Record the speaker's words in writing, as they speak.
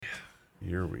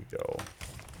Here we go.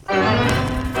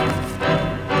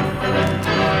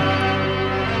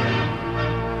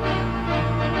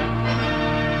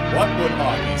 What would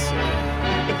Augie say?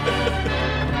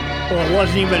 Well, it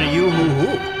wasn't even a you-hoo-hoo.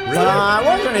 Really? It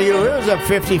wasn't a you. It was a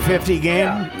 50-50 game.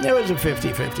 Yeah. It was a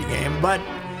 50-50 game. But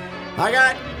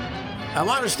I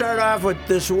want to start off with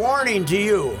this warning to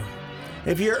you.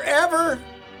 If you're ever,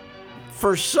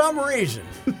 for some reason,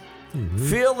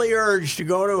 feel the urge to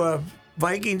go to a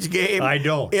Vikings game I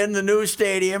don't. in the new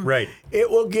stadium, Right.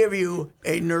 it will give you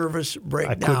a nervous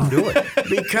breakdown. couldn't do it.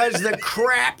 Because the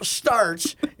crap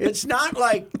starts. It's not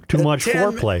like Too the much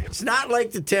foreplay. It's not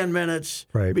like the 10 minutes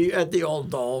Right. at the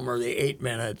old Dome or the 8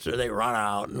 minutes, or they run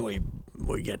out and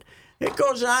we get. It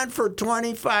goes on for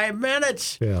 25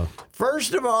 minutes. Yeah.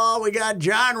 First of all, we got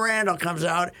John Randall comes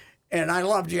out, and I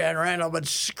love John Randall, but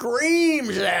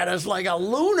screams at us like a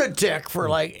lunatic for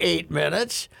like 8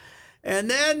 minutes.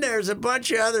 And then there's a bunch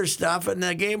of other stuff, and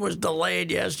the game was delayed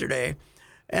yesterday.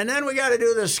 And then we got to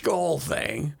do the skull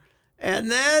thing. And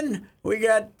then we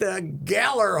got the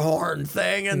Gallarhorn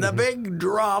thing and the big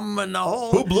drum and the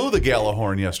whole. Who blew the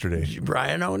Galahorn yesterday?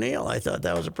 Brian O'Neill. I thought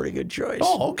that was a pretty good choice.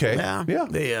 Oh, okay. Yeah. Yeah.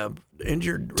 The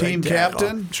injured Team right tackle.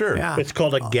 captain? Sure. Yeah. It's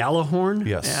called a Galahorn?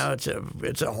 Yes. Yeah,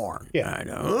 it's a horn. Yeah. I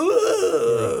know.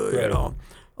 Ooh, Right. You know.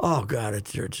 Oh God, it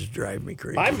just drives me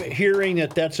crazy. I'm hearing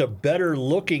that that's a better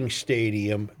looking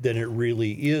stadium than it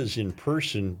really is in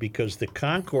person because the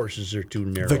concourses are too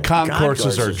narrow. The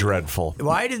concourses are Concourses. dreadful.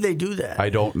 Why did they do that? I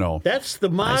don't know. That's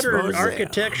the modern suppose they-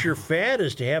 architecture fad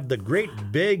is to have the great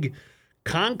big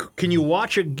Can you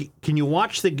watch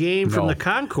the game from No. the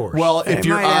concourse? Well, They if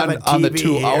you're might have a on the TV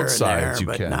two here and outsides, there, you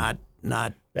but can.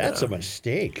 Not. that's a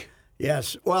mistake.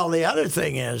 Yes. Well, the other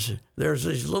thing is there's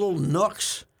these little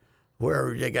nooks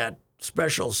where they got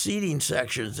special seating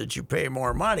sections that you pay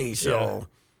more money, so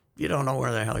you don't know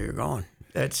where the hell you're going.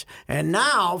 And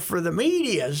now for the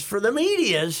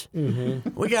medias,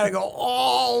 we got to go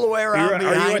all the way around Are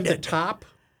behind you at the it. top?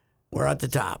 We're at the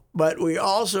top, but we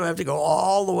also have to go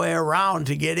all the way around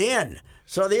to get in.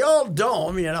 So the old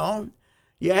Dome,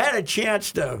 you had a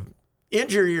chance to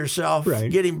injure yourself Right.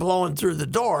 getting blown through the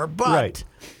door, but Right.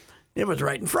 it was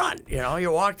right in front.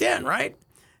 You walked in, right?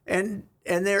 And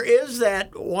there is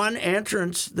that one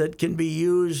entrance that can be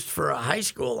used for a high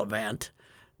school event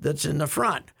that's in the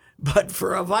front. But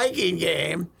for a Viking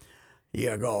game,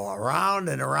 you go around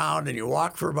and around and you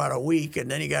walk for about a week,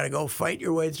 and then you got to go fight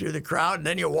your way through the crowd, and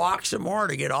then you walk some more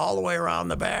to get all the way around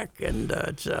the back. And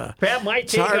Pat, my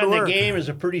take hard on the work. game is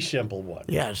a pretty simple one.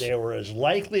 Yes. They were as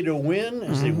likely to win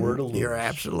as they were to lose. you're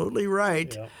absolutely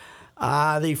right.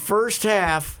 Yeah. The first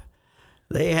half,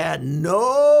 they had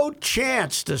no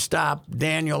chance to stop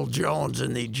Daniel Jones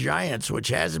and the Giants, which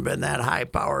hasn't been that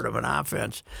high-powered of an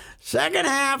offense. Second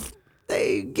half,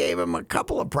 they gave him a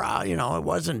couple of it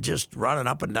wasn't just running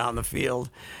up and down the field.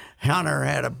 Hunter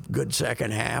had a good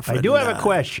second half. I do have a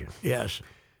question. Yes,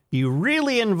 You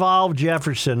really involved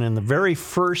Jefferson in the very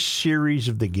first series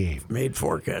of the game, made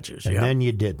 4 catches. and yeah. then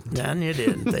you didn't. Then you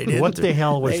didn't. They didn't. What the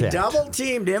hell was they that? double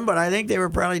teamed him, but I think they were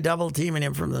probably double teaming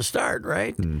him from the start,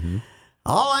 right? Mm-hmm.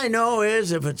 All I know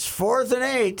is if it's 4th and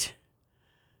 8,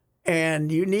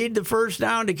 and you need the first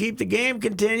down to keep the game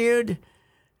continued,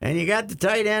 and you got the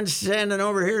tight end standing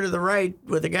over here to the right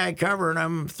with the guy covering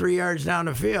him 3 yards down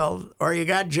the field, or you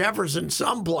got Jefferson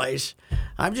someplace,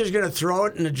 I'm just going to throw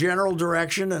it in the general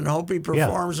direction and hope he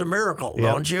performs a miracle,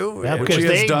 Yeah. don't you? Yeah, Which because he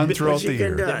has they- done throughout which the he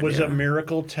can year. do. It was Yeah. a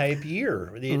miracle type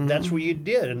year. That's what you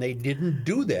did, and they didn't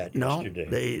do that No,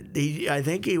 yesterday. I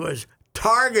think he was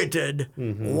targeted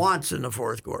Mm-hmm. once in the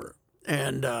fourth quarter,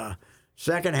 and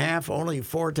second half only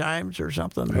 4 times or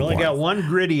something. We only got one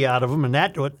gritty out of him, and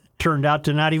that turned out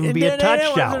to not even be a It wasn't a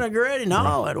touchdown. gritty.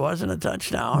 No, it wasn't a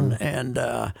touchdown.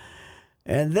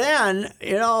 And then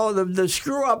the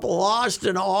screw up lost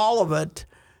in all of it.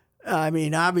 I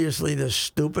mean, obviously the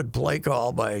stupid play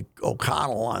call by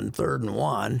O'Connell on 3rd and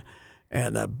 1,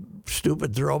 and the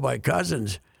stupid throw by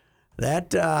Cousins.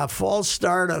 That false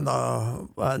start on the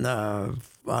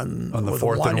with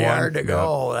 4th 1 and 1, yard to yeah.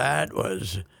 go.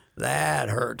 That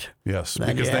hurt. Yes, Then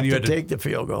because you then have you to had to take the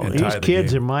field goal. and They tie These the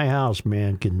kids game. in my house,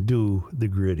 man, can do the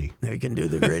gritty. can do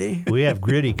the gritty. We have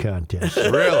gritty contests.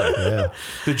 Really? Yeah,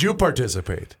 Did you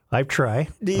participate? I've tried.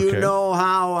 Do you Okay. know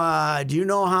how? Do you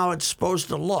know how it's supposed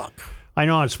to look? I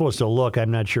know how it's supposed to look.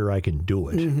 I'm not sure I can do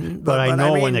it, but But I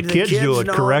know when mean, the kids do it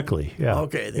know- correctly. Yeah.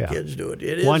 Okay, the yeah. kids do it.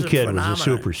 It is One a kid phenomenon. was a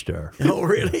superstar, Oh,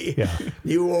 really? Yeah.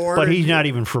 You ordered. but he's not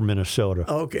even from Minnesota.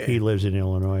 Okay. He lives in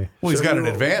Illinois. Well, he's So got you- an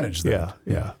advantage then.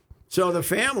 Yeah. So the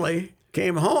family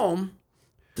came home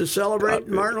to celebrate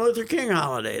Martin Luther King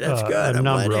holiday. That's good. A I'm glad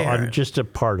number, to hear it. just a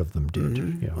part of them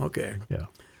did. Yeah. Okay. Yeah.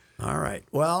 All right.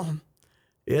 Well,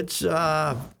 it's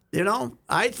I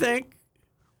think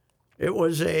it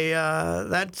was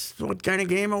that's what kind of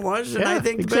game it was, and Yeah, I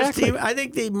think exactly. the best team. I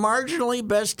think the marginally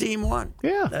best team won.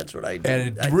 Yeah. That's what I did.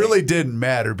 And I it really didn't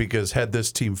matter because had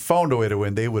this team found a way to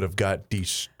win, they would have got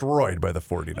destroyed by the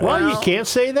 49ers. Well, you can't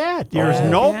say that. There's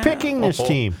no picking this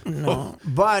team. no,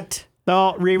 but.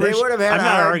 No, They Reavers, would have had I'm a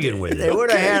not hard, arguing with they you.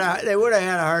 would have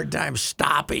had a hard time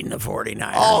stopping the 49ers.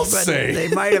 I'll but say. they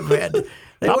might have had.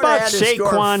 They How would have about had to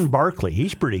score. Saquon Barkley?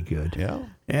 He's pretty good. Yeah.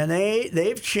 And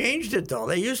they've changed it though.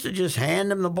 They used to just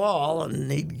hand him the ball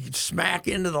and he'd smack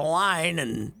into the line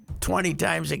and 20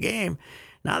 times a game.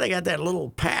 Now they got that little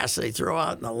pass they throw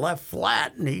out in the left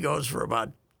flat and he goes for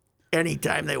about any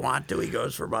time they want to. He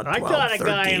goes for about 12, I thought a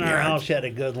guy 13 in our yards. house had a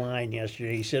good line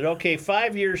yesterday. He said, "Okay,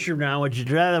 5 years from now, would you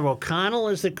rather have O'Connell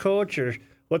as the coach or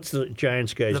what's the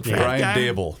Giants guy's The name? fat Brian guy?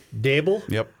 Dable. Dable?"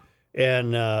 Yep.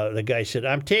 And the guy said,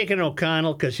 "I'm taking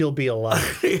O'Connell because he'll be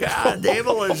alive." Yeah,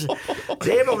 Dable.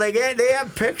 They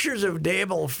have pictures of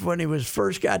Dable when he was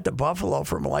first got to Buffalo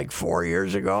from like 4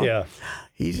 years ago. Yeah.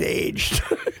 He's aged.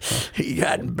 He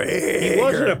got big. He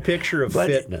wasn't a picture of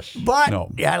fitness. But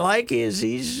No. I like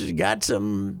he's got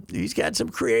some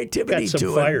creativity Got some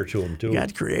to fire him. to him, too. He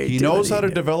got creativity. He knows how to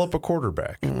develop a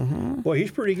quarterback. Boy,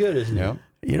 he's pretty good, isn't he? Yeah.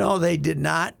 You know, they did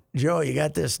not, Joe, you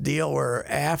got this deal where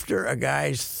after a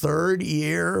guy's third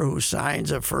year who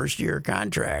signs a first-year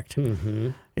contract,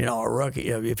 you know, a rookie,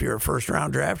 if you're a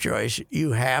first-round draft choice,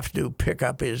 you have to pick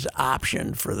up his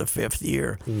option for the fifth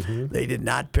year. They did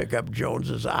not pick up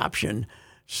Jones's option,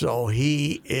 so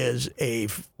he is a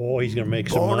Oh, he's going to make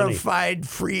some bona money. fide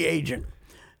free agent.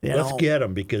 You Let's know, get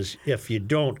him because if you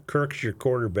don't, Kirk's your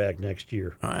quarterback next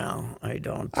year. Well, I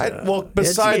don't. Well,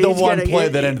 beside it's- the he's one gonna- play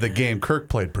it- that ended the game, Kirk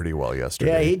played pretty well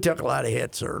yesterday. Yeah, he took a lot of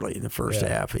hits early in the first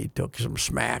half. He took some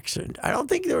smacks, and I don't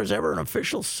think there was ever an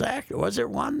official sack. Was there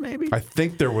one, maybe? I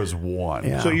think there was one.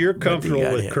 Yeah. So you're but he comfortable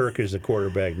got with hit. Kirk as the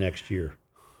quarterback next year?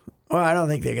 Well, I don't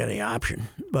think they got any option.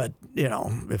 But, you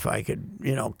know, if I could,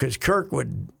 you know, because Kirk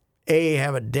would,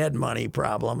 have a dead money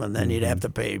problem, and then you'd have to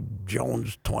pay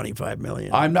Jones $25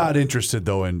 million. I'm not interested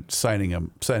though in signing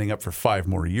up for 5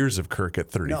 more years of Kirk at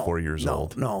 34 years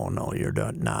old. No, you're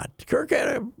not. Kirk had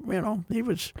a, you know, he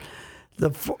was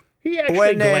the He actually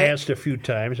When they- glanced a few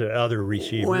times at other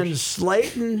receivers. when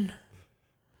Slayton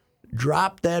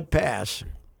dropped that pass,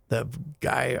 the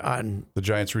guy on The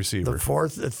Giants the receiver.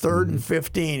 third and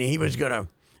 15, he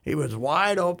was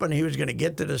wide open. He was going to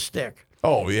get to the stick.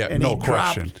 Oh yeah, And no he dropped,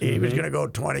 question. He was going to go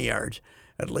 20 yards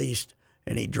at least,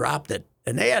 and he dropped it.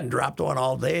 And they hadn't dropped one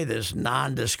all day, this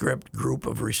nondescript group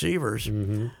of receivers.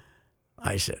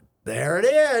 I said, there it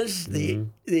is. The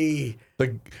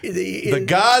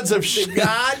gods have the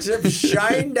gods have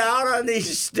shined down on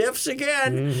these stiffs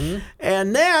again.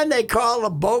 And then they called a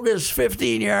bogus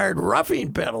 15-yard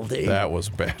roughing penalty. That was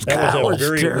bad. That was a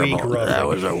very terrible. weak roughing. That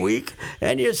was a weak.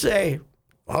 And you say,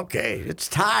 okay, it's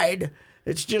tied.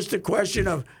 It's just a question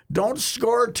of don't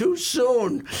score too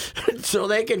soon so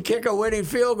they can kick a winning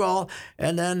field goal.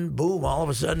 And then, boom, all of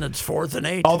a sudden it's 4th and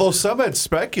 8. Although some had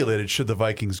speculated should the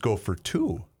Vikings go for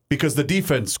 2 because the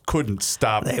defense couldn't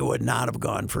stop. They would not have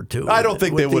gone for 2. I don't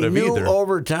think they would have With the either. new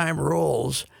overtime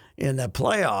rules in the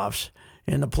playoffs,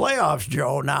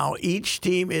 Joe, now each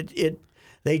team,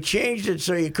 they changed it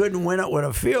so you couldn't win it with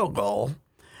a field goal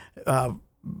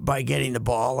by getting the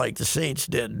ball like the Saints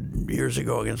did years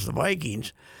ago against the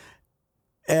Vikings.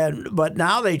 But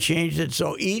now they changed it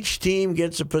so each team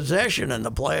gets a possession in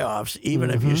the playoffs, even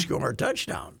if you score a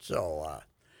touchdown. So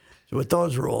with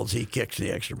those rules, he kicks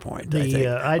the extra point. I think.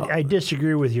 I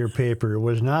disagree with your paper. It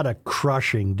was not a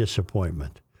crushing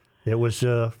disappointment. It was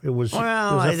a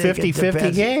I think it 50-50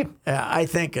 depends. game. Yeah, I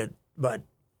think it, but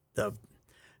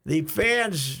the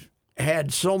fans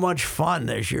had so much fun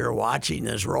this year watching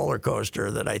this roller coaster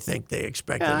that I think they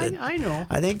expected it. I know.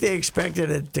 I think they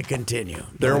expected it to continue.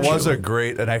 There Don't was you? a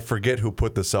great, and I forget who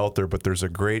put this out there, but there's a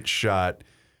great shot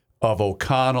of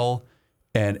O'Connell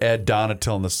and Ed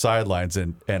Donatil on the sidelines,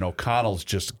 and O'Connell's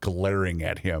just glaring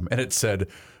at him, and it said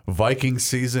Viking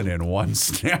season in one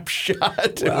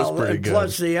snapshot. It was pretty and good.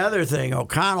 Plus the other thing,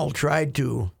 O'Connell tried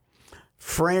to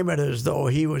frame it as though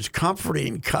he was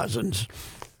comforting Cousins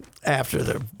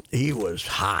after he was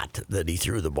hot that he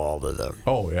threw the ball to the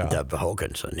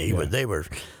Hawkinson.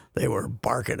 They were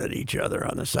barking at each other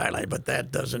on the sideline, but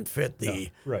that doesn't fit the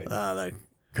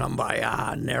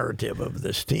kumbaya narrative of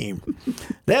this team.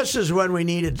 This is when we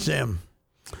needed Zim.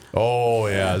 Oh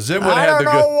yeah, Zim would I have had don't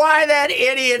the know good. why that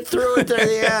idiot threw it to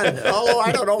the end. Although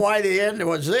I don't know why the end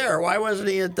was there. Why wasn't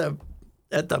he at the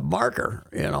at the marker.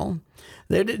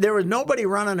 There was nobody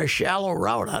running a shallow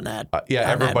route on that. Yeah, on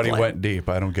that everybody play. went deep.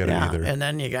 I don't get it either. And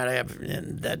then you got to have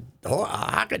that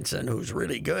Hawkinson, who's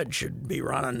really good, should be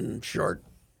running short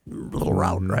little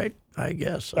route, right? I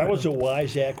guess. That was a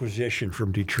wise acquisition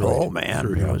from Detroit. Oh,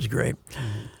 man, that was great.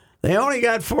 They only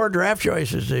got 4 draft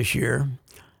choices this year,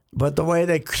 but the way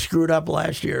they screwed up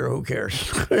last year, who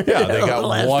cares? Yeah, they got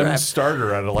Last one draft.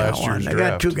 starter out of last year's They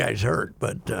draft. got 2 guys hurt,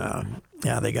 but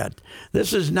they got.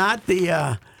 This is not the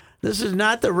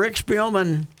Rick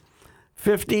Spielman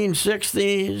 15,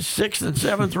 16, 6th and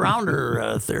 7th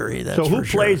rounder theory. That's So who for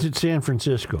sure. plays at San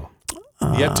Francisco?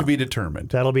 Yet to be determined.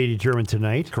 That'll be determined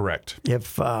tonight. Correct.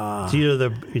 If It's either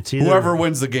Whoever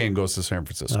wins the game goes to San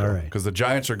Francisco. All right. Because the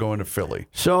Giants are going to Philly.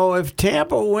 so, if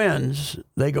Tampa wins,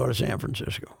 they go to San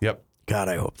Francisco. Yep. God,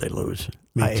 I hope they lose.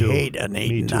 Me I too. hate an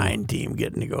Me too. 8-9 team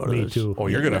getting to go to Me this. too. Oh,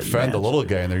 you're going to offend the little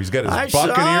guy in there. He's got I his saw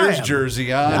Buccaneers him.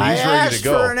 jersey on. I He's ready asked to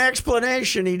go. for an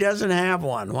explanation. He doesn't have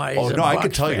one. Why? Oh, He's a no, I Bucs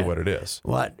could tell you fan. what it is.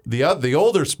 What? The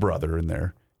oldest brother in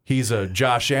there, he's a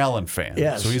Josh Allen fan.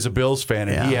 Yes. So he's a Bills fan.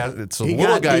 And Yeah. the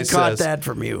little guy he caught says, that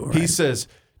from you. Right? he says,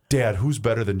 Dad, who's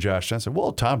better than Josh Allen? I said,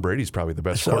 well, Tom Brady's probably the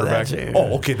best So quarterback. that's it.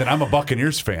 Oh, okay, then I'm a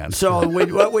Buccaneers fan. So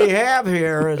what we have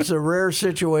here is a rare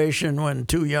situation when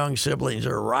 2 young siblings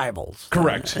are rivals.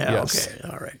 Correct. Yeah, Yes. Okay.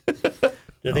 All right.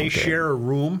 Do they share a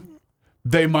room?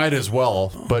 They might as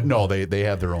well, but no, they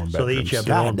have their own bedrooms. So they each have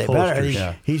their God, own they better.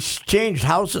 posters. He's changed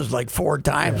houses like 4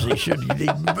 times. He should.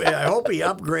 I hope he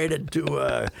upgraded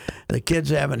to the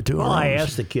kids having 2 Well, rooms. I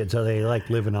asked the kids how they like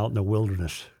living out in the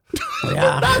wilderness.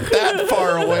 Yeah. that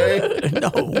far away.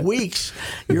 No, weeks.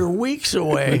 You're weeks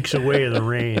away. Weeks away in the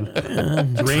rain.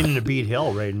 It's raining to beat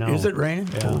hell right now. Is it raining?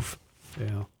 Yeah. Oof.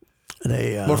 Yeah.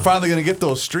 They, We're finally going to get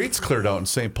those streets cleared out in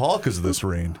St. Paul because of this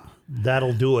rain.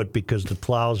 That'll do it because the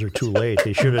plows are too late.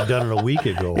 They should have done it a week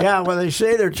ago. yeah, well, they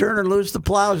say they're turning loose the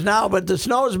plows now, but the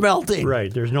snow's melting. Right.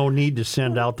 There's no need to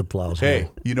send out the plows. Hey,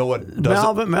 now. you know what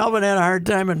doesn't? Melvin had a hard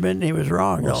time admitting he was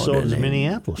wrong. Well, though, so didn't does he?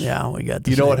 Minneapolis. Yeah, we got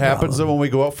the You know same what happens problem. when we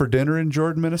go out for dinner in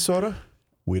Jordan, Minnesota?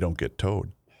 We don't get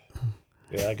towed.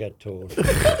 Yeah, I got told.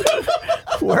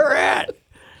 Where at?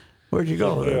 Where'd you We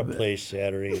were at a go? place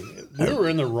Saturday. We were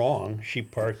in the wrong. She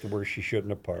parked where she shouldn't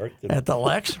have parked. At the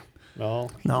Lex? No,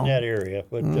 No. in that area.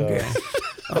 But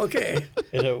Okay.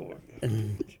 and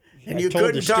And I you told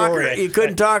couldn't the talk her. story. You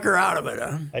couldn't talk her out of it,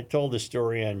 huh? I told the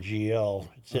story on GL.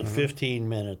 It said 15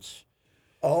 minutes,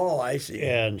 Oh, I see.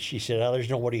 and she said, "Oh, there's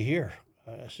nobody here."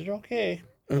 I said, "Okay."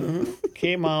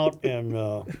 Came out and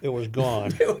it was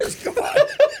gone, It was gone.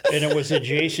 and it was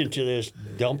adjacent to this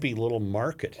dumpy little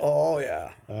market. Oh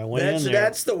yeah. I went in there.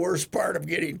 That's the worst part of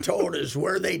getting towed is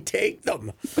where they take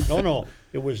them. No,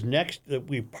 it was next.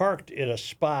 We parked at a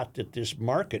spot that this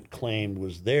market claimed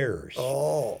was theirs.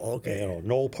 Oh, okay.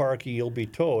 No parking, you'll be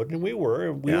towed, and we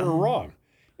were wrong.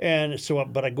 And so,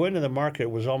 but I go into the market,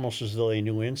 it was almost as though they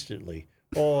knew instantly.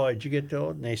 Oh, did you get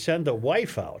towed? And they send the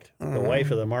wife out, the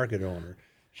wife of the market owner.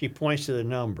 She points to the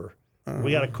number.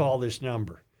 We got to call this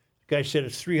number. The guy said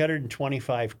it's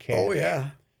 325 cash. Oh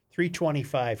yeah.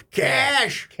 325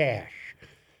 Cash. Cash.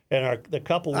 And the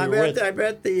couple we I were with.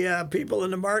 bet the people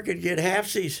in the market get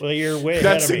halfsies. Well, you're way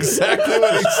That's ahead of me. exactly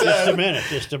what he Just said. a minute.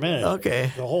 Just a minute.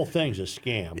 Okay. The whole thing's a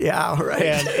scam. Yeah, right.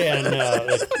 And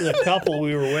the couple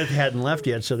we were with hadn't left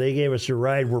yet, so they gave us a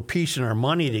ride. We're piecing our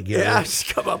money together. yeah,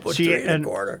 just come up with See, 3 and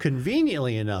 $2.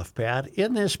 conveniently enough, Pat,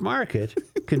 in this market,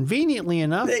 conveniently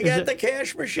enough, They is got a- the cash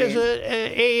is machine.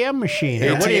 a AM machine.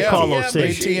 Or what do you ATM. call those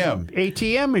things? ATM.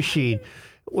 ATM machine,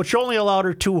 which only allowed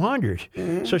her 200.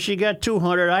 So she got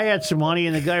 200. I had some money,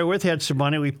 and the guy with had some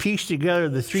money. We pieced together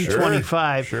the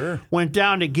 325. Sure. Went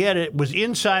down to get it. Was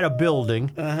inside a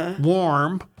building,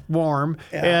 warm.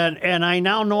 And I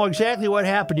now know exactly what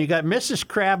happened. You got Mrs.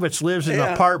 Kravitz lives in an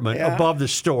Yeah, apartment yeah. above the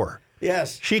store.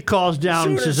 Yes. She calls down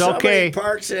and Soon as says, somebody "Okay,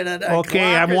 parks in it,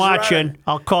 okay, I'm watching.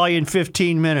 I'll call you in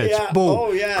 15 minutes." Yeah. Boom.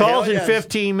 Oh, yeah, Calls hell in yes.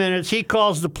 15 minutes. He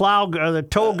calls the the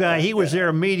tow guy. He was there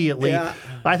immediately. Yeah.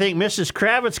 I think Mrs.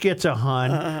 Kravitz gets a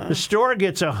hun, the store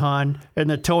gets a hun, and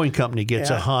the towing company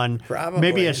gets a Yeah, hun. probably.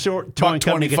 Maybe a towing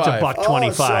company gets a $1.25.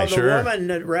 $1.25. So the woman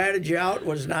that ratted you out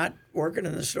was not working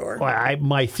in the store? Well,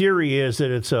 my theory is that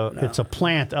it's a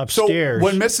plant upstairs.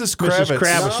 when Mrs.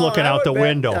 Kravitz- looking I out the would bet-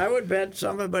 window. I would bet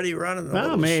somebody running the Oh,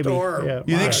 little maybe. store. Yeah.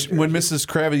 You think when Mrs.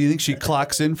 Kravitz, you think she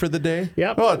clocks in for the day?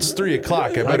 Yep. Oh, it's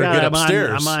 3:00. I better get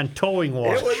upstairs. I'm on towing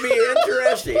watch. It would be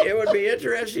interesting. It would be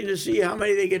interesting to see how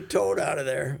many they get towed out of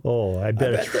there. Oh, I I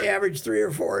bet bet it's they average 3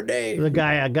 or 4 a day. the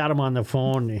guy. I got him on the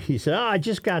phone. He said, "Oh, I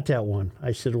just got that one."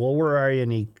 I said, "Well, where are you?"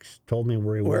 And he told me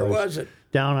where he Where was it?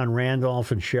 Down on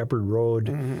Randolph and Shepherd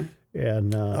Road.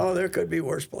 And Oh, there could be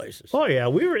worse places. oh yeah,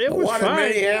 it was One in fine.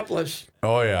 Minneapolis.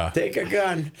 Oh yeah. Take a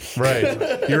gun.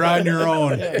 Right. You're on your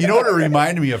own. You know what it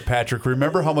reminded me of, Patrick?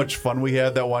 Remember how much fun we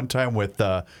had that one time with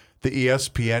the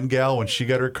ESPN gal when she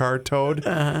got her car towed?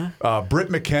 Britt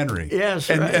McHenry. Yes,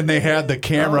 And, right. and they had the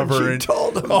camera of Oh, her. she and-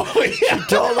 told them. Oh, yeah. She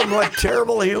told them what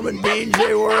terrible human beings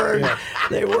they were.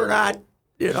 They were not,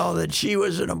 that she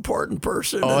was an important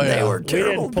person Oh, and they yeah. were We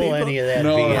terrible didn't pull people. any of that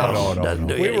No, BS. no, no, Doesn't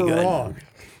do you We any were good. wrong.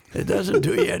 It doesn't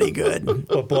do you any good.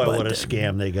 Oh, Boy, But, what a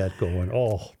scam they got going.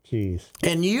 Oh, jeez.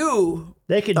 And you,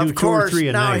 They could do of 2 or course, 3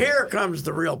 a now night. here comes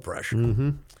the real pressure. Mm-hmm.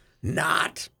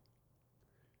 Not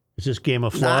Is this Game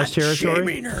of Flaws territory?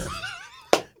 shaming her.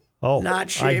 Oh, not I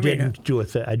shaming didn't do a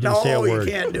thing. I didn't say a No, word.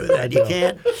 you can't do that. You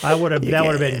can't. I would have. You That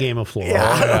would have can't. been Game of Flaws.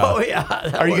 Yeah. Oh, yeah.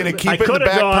 that Are you going to would've keep I it in the could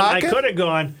have back gone. pocket? I could have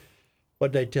gone.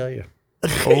 What'd they tell you?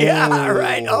 been- Yeah,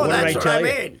 right. Oh, what did I that's what tell I you?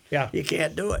 mean. Yeah. You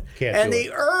can't do it. Can't and do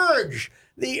the urge.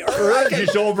 The Urge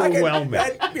is overwhelming.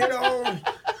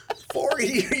 For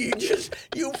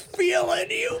you feel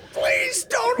it. You please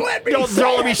don't let me. Don't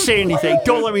let me say anything.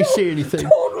 Don't let me say anything.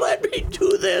 Don't let me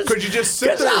do this. Could you just sit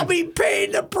Because there I'll and- be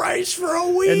paying the price for a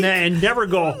week. And never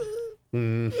go.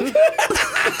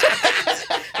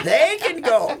 They can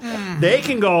go. They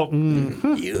can go,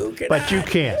 You can. but you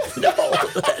can't. No,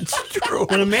 that's true.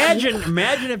 And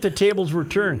imagine if the tables were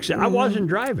turned. 'Cause I wasn't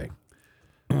driving.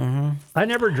 I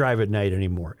never drive at night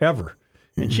anymore, ever.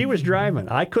 And she was driving.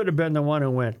 I could have been the one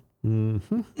who went,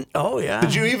 Oh yeah.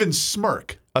 Did you even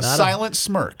smirk? A silent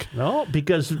smirk. no,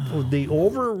 because the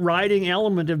overriding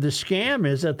element of the scam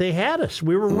is that they had us.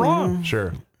 We were wrong.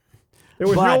 Sure. There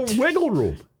was But- no wiggle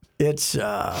room. It's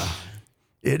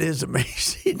it is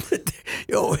amazing that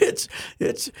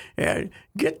it's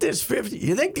get this 50.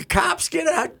 You think the cops get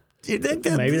out? You think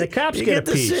that Maybe the cops you get a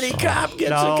the piece. city cop gets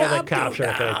No, a the cop? cops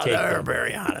aren't gonna take They're them.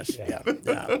 very honest. Yeah.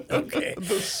 Okay.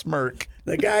 The smirk.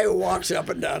 The guy who walks up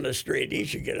and down the street, he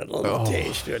should get a little Oh.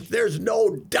 taste. There's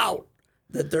no doubt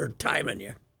that they're timing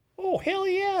you. Oh, hell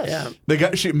yes. Yeah.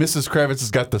 Mrs. Kravitz has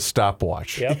got the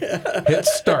stopwatch. Yep. Hit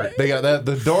start. They got that.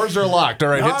 The doors are locked. All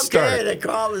right, hit Okay, start.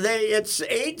 it's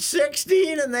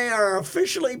 8:16 and they are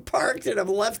officially parked and have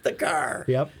left the car.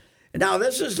 Yep. Now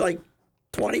this is like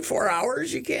 24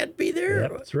 hours. You can't be there.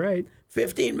 Yep, that's right.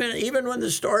 15 minutes, even when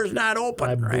the store's not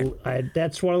open. Right?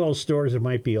 That's one of those stores that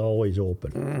might be always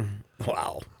open.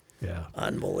 Wow, Yeah.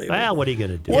 unbelievable. Well, what are you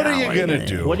going to do? What are you gonna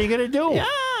do? What are you going to do? Yeah,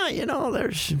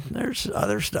 there's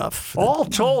other stuff. All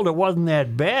told, it wasn't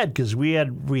that bad because we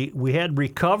had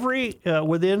recovery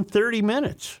within 30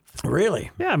 minutes.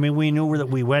 Really? Yeah, I mean, we knew that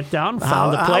we went down,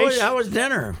 found the place. How was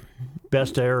dinner?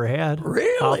 Best I ever had.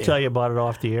 Really? I'll tell you about it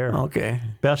off the air. Okay.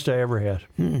 Best I ever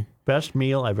had. Best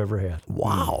meal I've ever had.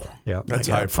 Wow. Yeah. That's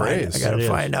I gotta high find- praise. I got It to is.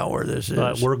 find out where this is.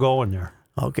 But we're going there,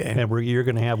 okay. and you're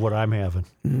going to have what I'm having.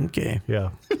 Okay. Yeah.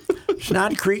 It's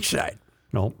not Creekside.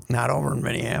 No. Not over in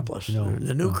Minneapolis.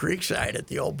 The new Creekside at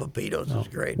the old Pepitos is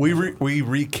great. We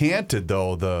recanted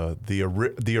though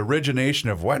the origination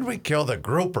of when we killed the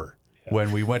grouper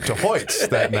when we went to Hoyt's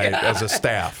that night as a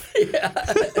staff.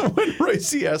 When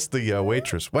Royce asked the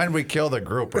waitress when we kill the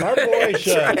grouper. Our boys,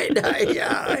 Right.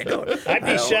 I don't. I've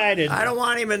decided. I don't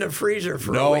want him in the freezer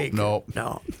for No, a week. no.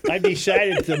 I've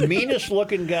decided the meanest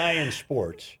looking guy in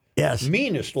sports. Yes.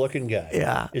 Meanest looking guy.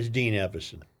 Yeah. Is Dean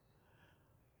Evison.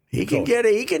 He can get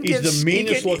it. He can He's get. the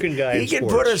meanest looking guy He in can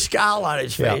sports. put a scowl on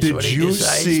his face when Did he you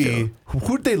decides see to.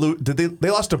 who'd they lose? They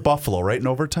lost to Buffalo right in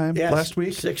overtime Yes, last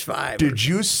week? 6-5. Did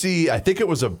you see? I think it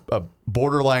was a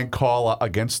borderline call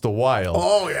against the Wild.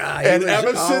 Oh yeah. he And was-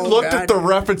 Emerson oh, looked God. at the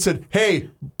ref and said, "Hey,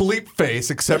 bleep face,"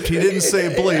 except he didn't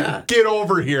say bleep. Get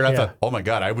over here. And I thought, oh my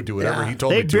God, I would do whatever Yeah. he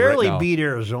told They me to barely right now. beat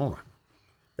Arizona.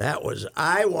 That was.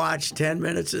 I watched 10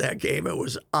 minutes of that game. It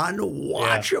was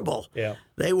unwatchable. Yeah.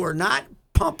 They were not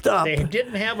pumped up. They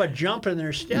didn't have a jump in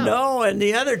their step. No, and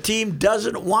the other team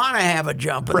doesn't want to have a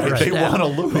jump in Right, their they step. wanna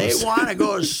lose. They want to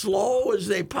go as slow as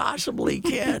they possibly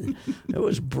can. It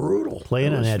was brutal.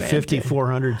 Playing It in was that fantastic.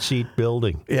 5,400 seat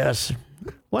building. Yes.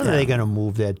 When are they going to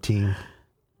move that team?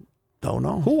 Don't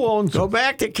know. Who owns Go them?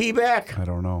 back to Quebec. I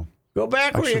don't know. Go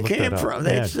back where should you look came that up. from.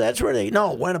 Yeah. That's where they.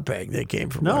 No, Winnipeg. They came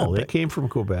from. No, they Winnipeg. came from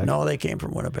Quebec. No, they came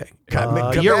from Winnipeg.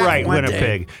 You're right,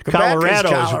 Winnipeg.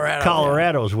 Colorado's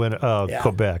Colorado's Yeah.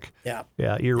 Quebec. Yeah.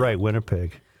 Yeah, you're right,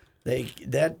 Winnipeg. They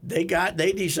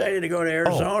decided to go to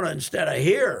Arizona instead of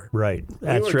here. Right, We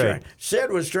that's were right. trying-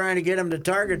 Sid was trying to get him to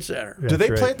Target Center. Do they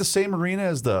That's play right. at the same arena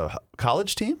as the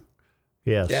college team?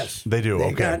 Yes. Yes, They do, They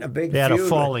okay. got in a big. They had a feud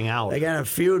falling with, out. They got in a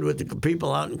feud with the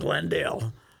people out in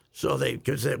Glendale, so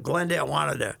because Glendale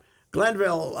wanted to.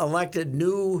 Glenville elected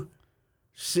new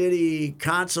city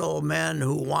council men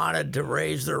who wanted to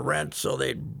raise their rent so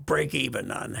they'd break even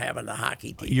on having the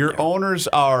hockey team. Your there. owners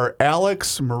are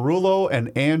Alex Marullo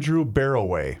and Andrew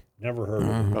Barroway Never heard of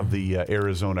them. of the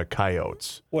Arizona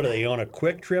Coyotes. What, do they own a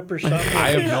Quick Trip or something? I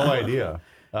have no idea.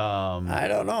 I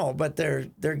don't know, but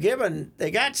they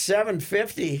got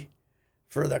 $750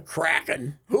 for the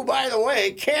Kraken, who, by the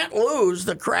way, can't lose.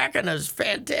 The Kraken is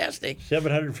fantastic.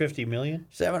 $750 million?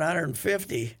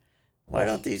 $750. Why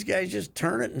don't these guys just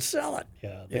turn it and sell it?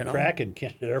 Yeah, You the know? Kraken,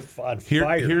 they're on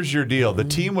fire. Here's your deal. The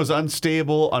team was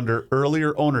unstable under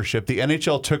earlier ownership. The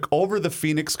NHL took over the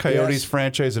Phoenix Coyotes Yes.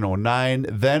 franchise in 2009.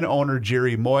 Then owner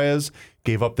Jerry Moyes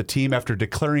gave up the team after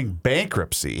declaring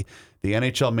bankruptcy. The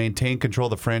NHL maintained control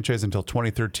of the franchise until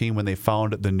 2013 when they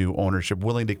found the new ownership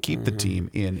willing to keep the team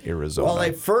in Arizona. Well,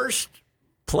 they first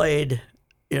played,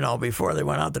 before they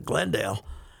went out to Glendale,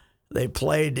 they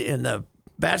played in the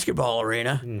basketball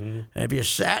arena. And if you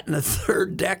sat in the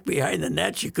third deck behind the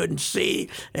nets, you couldn't see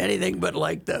anything but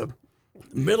like the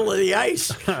middle of the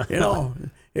ice.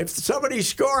 If somebody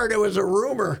scored, it was a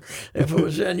rumor if it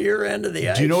was in your end of the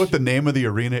ice. Do you know what the name of the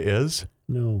arena is?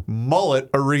 No. Mullet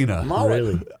Arena. Mullet.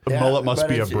 Really? Mullet must but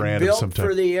be a it's brand of built some type.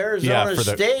 for the Arizona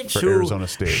States, for who Arizona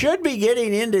State. should be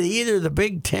getting into either the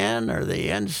Big Ten or the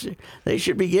NC. They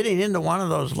should be getting into one of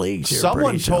those leagues here Someone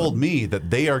pretty soon. told me that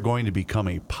they are going to become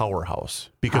a powerhouse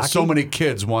because so many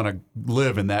kids want to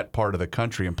live in that part of the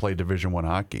country and play Division I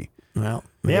hockey. Well,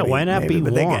 Yeah, why not be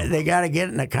but warm? they got to get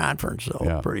in the conference though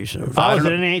Yeah. pretty soon. If I was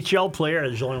an NHL player,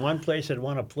 there's only one place I'd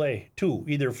want to play. Two,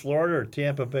 either Florida or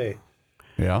Tampa Bay.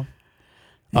 Yeah.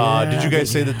 Did you guys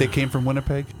say that they came from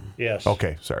Winnipeg? Yes.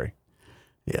 Okay, sorry.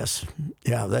 Yes,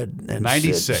 yeah. That and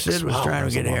 96. Sid was Wow, trying that to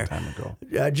was get a long here. time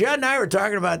ago. Judd and I were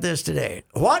talking about this today.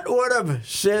 What would have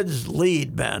Sid's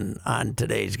lead been on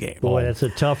today's game? Boy, that's a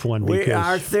tough one Our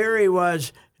because theory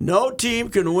was no team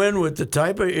can win with the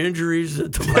type of injuries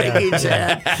that the Vikings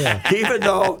had, even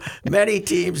though many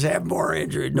teams have more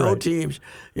injuries. No teams,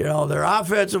 their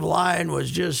offensive line was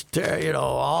just,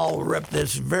 all ripped.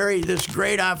 This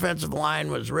great offensive line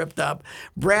was ripped up.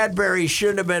 Bradbury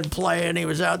shouldn't have been playing. He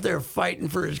was out there fighting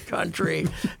for his country.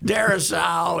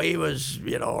 Darrisaw, he was,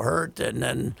 hurt, and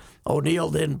then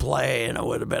O'Neill didn't play, and it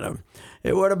would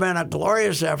have been a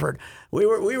glorious effort. We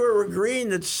were agreeing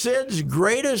that Sid's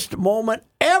greatest moment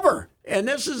ever, and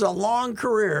this is a long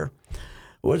career,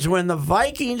 was when the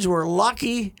Vikings were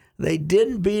lucky they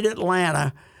didn't beat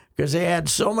Atlanta because they had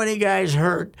so many guys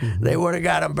hurt. They would have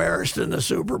got embarrassed in the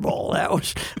Super Bowl.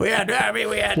 We had.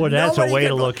 Well, that's a nobody way to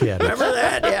could- look at it. Remember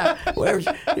that?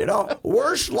 Yeah.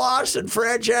 Worst loss in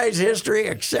franchise history,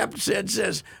 except Sid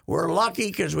says we're lucky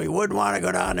because we wouldn't want to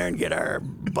go down there and get our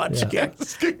butts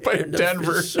kicked by in the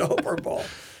Denver. Super Bowl.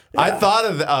 I thought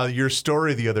of your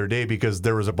story the other day because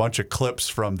there was a bunch of clips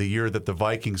from the year that the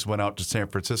Vikings went out to San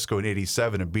Francisco in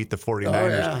 '87 and beat the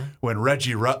 49ers when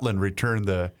Reggie Rutland returned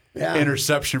the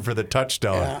interception for the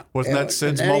touchdown. Yeah. Wasn't that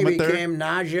Sid's and then moment he there? became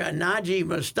Najee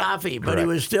Mustafi, but he Correct.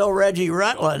 was still Reggie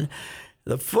Rutland.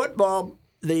 The football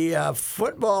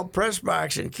press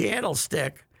box in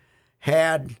Candlestick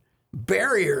had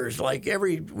barriers like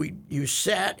you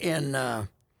sat in 8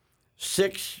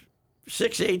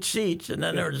 seats, and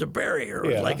then there was a barrier.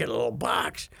 It was like a little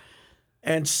box.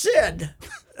 And Sid,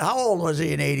 how old was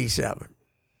he in '87?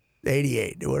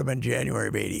 88. It would have been January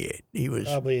of '88. He was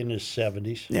Probably in his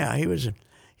 70s. yeah, he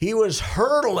was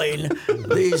hurtling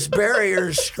these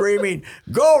barriers, screaming,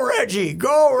 "Go Reggie!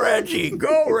 Go Reggie!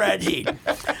 Go Reggie!"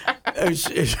 Can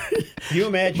you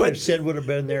imagine if Sid would have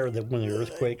been there when the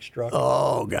earthquake struck?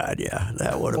 Oh God, yeah,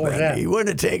 that would have What was been. that? He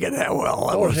wouldn't have taken that well.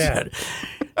 What was that?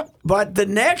 But the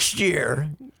next year,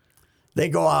 they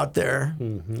go out there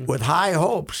with high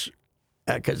hopes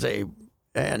because they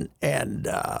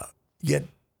get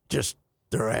just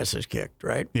their asses kicked,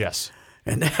 right? Yes.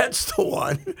 And that's the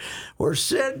one where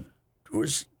Sid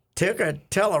took a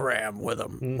telegram with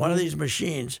him, one of these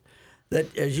machines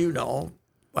that, as you know,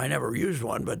 I never used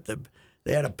one, but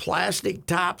they had a plastic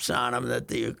tops on them that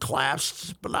you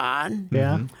clasped on.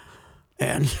 yeah.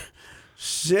 And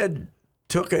Sid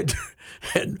took it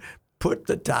and put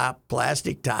the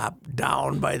plastic top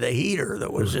down by the heater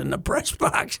that was in the press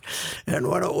box. And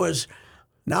when it was,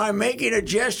 now I'm making a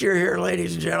gesture here,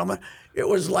 ladies and gentlemen, it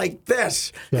was like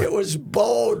this. It was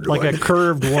bowed. Like a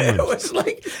curved woman.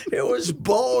 It was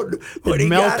bowed when he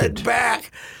got melted. it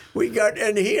back.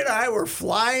 And he and I were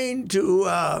flying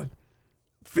to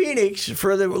Phoenix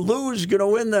for Lou's going to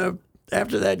win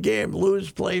after that game.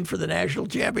 Lou's playing for the national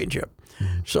championship.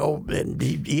 So, and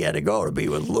he had to go to be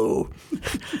with Lou.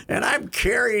 And I'm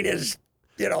carrying his,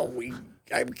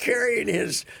 I'm carrying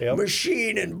his Yep.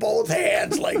 machine in both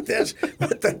hands like this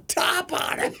with the top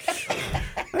on it.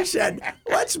 I said,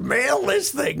 let's mail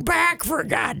this thing back for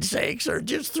God's sakes, or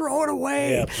just throw it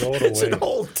away. Yeah, throw it It's away. an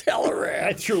old I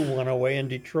Telegram. threw one away in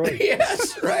Detroit.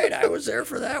 Yes, right. I was there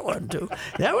for that one too.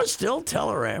 That was still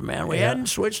Telegram, man. We hadn't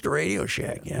switched to Radio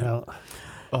Shack yet. No.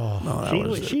 No, that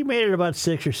was She made it about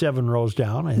 6 or 7 rows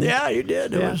down. I think. yeah, you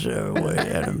did. It was way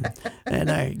ahead of him. And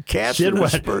I cast Sid an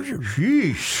went, aspersion.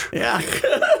 sheesh. Yeah.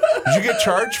 Did you get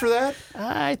charged for that?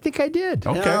 I think I did.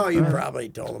 Okay. No, you probably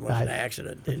told him it was an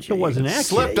accident, didn't you? It was an accident.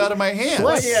 Slipped out of my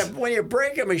hands. When you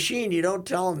break a machine, you don't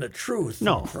tell them the truth.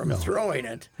 No, from no. throwing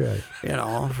it. Right. You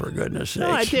know, for goodness sakes. No,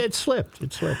 I did. It slipped.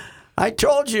 It slipped. I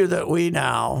told you that we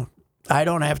now, I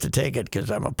don't have to take it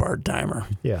because I'm a part timer,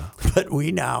 Yeah. but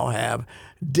we now have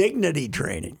dignity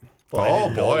training. Well, I Oh,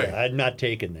 didn't know boy. that. I'm not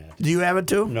taking that. Do you have it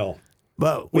too? No.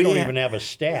 But We don't ha- even have a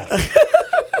staff.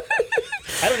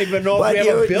 I don't even know if But we have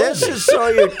a building.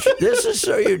 this is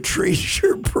so you treat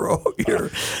your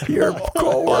coworkers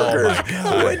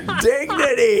with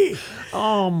dignity.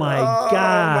 Oh, my Oh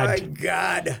God. my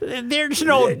God! There's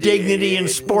no dignity in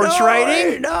sports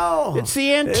writing. No, It's the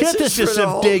This is antithesis for the of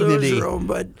whole dignity. newsroom,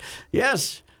 but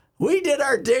yes, we did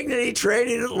our dignity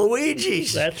training at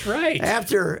Luigi's. That's right.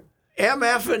 After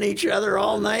MFing each other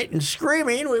all night and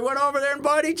screaming, we went over there and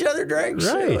bought each other drinks.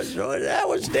 Right. So that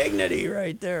was dignity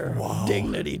right there. Wow.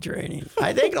 Dignity training.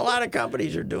 I think a lot of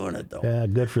companies are doing it though. Yeah,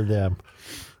 good for them.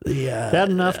 The, That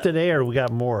enough today, or we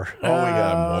got more? Oh, we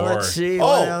got more. Let's see Oh,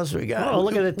 what else we got. Oh,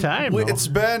 look at the time.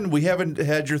 though. we haven't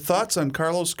had your thoughts on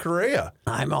Carlos Correa.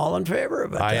 I'm all in favor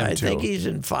of it. I am, think too. he's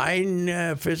in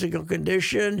fine physical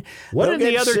condition. What He'll did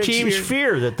the get other 6 teams years.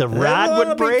 fear? That the Well, rod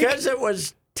would break? Because it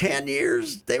was 10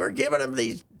 years. They were giving him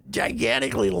these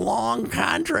gigantically long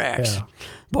contracts. Yeah.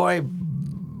 Boy,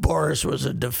 Boris was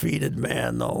a defeated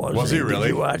man, though, wasn't Was he Did really?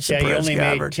 you watch the Yeah, he press only made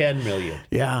conference? $10 million.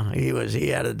 Yeah, he was. He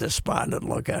had a despondent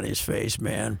look on his face,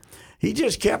 man. He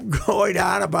just kept going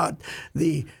on about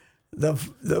the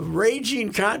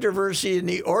raging controversy in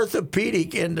the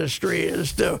orthopedic industry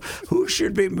as to who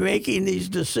should be making these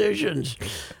decisions.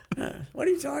 What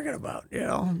are you talking about? You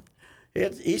know,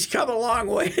 he's come a long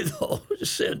way though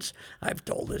since I've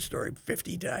told this story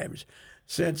 50 times.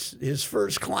 Since his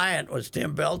first client was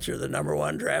Tim Belcher, the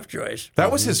 #1 draft choice.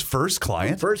 That was his first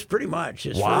client? First, pretty much.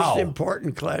 His Wow. first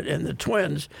important client. And the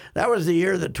Twins, that was the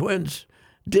year the Twins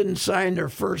didn't sign their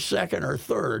first, second, or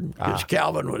third because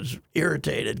Calvin was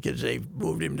irritated because they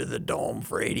moved him to the Dome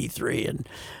for 83.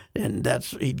 And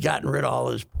that's he'd gotten rid of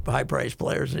all his high-priced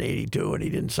players in 82, and he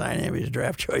didn't sign any of his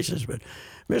draft choices. But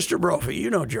Mr. Brophy, you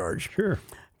know George. Sure.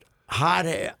 Hot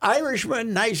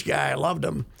Irishman, nice guy. I loved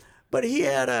him. But he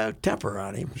had a temper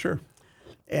on him. Sure.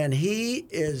 And they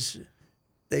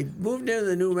moved into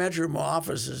the new Metro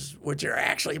offices, which are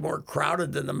actually more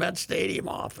crowded than the Met Stadium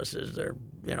offices.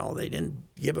 They didn't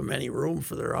give them any room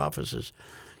for their offices.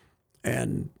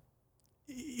 And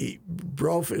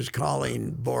Brof is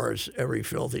calling Boris every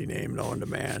filthy name known to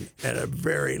man at a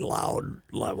very loud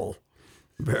level,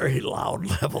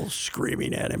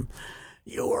 screaming at him.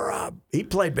 He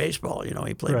played baseball, he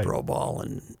played Right. pro ball,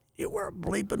 and you were a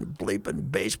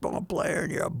bleeping baseball player,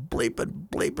 and you're a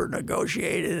bleeper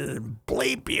negotiated, and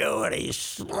bleep you, and he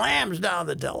slams down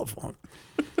the telephone.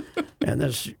 And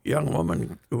this young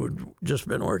woman who had just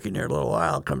been working there a little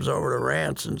while comes over to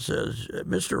Rance and says,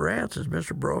 Mr. Rance, is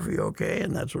Mr. Brophy okay?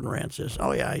 And that's when Rance says,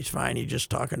 oh, yeah, he's fine. He's just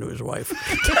talking to his wife.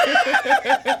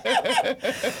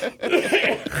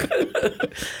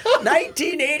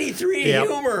 1983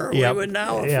 humor. Yep. We would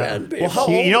now Yeah. offend people. Well, how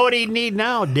You old- know what he'd need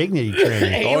now? Dignity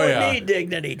training. He Oh, would yeah. need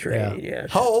dignity training,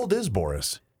 yes. How old is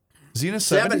Boris? Is he in his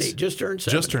 70s? 70, just turned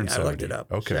 70. Just turned I looked 70. it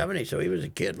up. Okay. 70, so he was a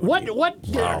kid. when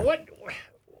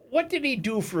What did he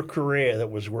do for Correa that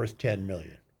was worth $10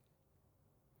 million?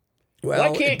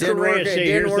 Well, Why can't it didn't Correa work- it say, didn't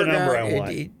 "Here's the work number out. I want"?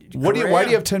 Why do you Correa-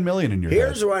 have $10 million in your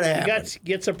Here's head? what He happened.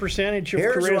 gets a percentage of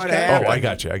Here's Correa's what contract. happened. Oh, I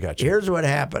got you. Here's what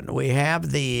happened. We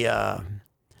have the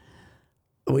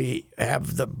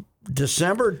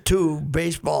December 2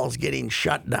 baseball's getting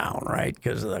shut down, right,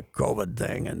 because of the COVID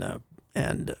thing,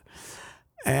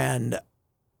 and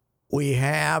we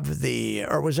have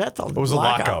or was that the It was a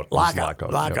lockout. It was a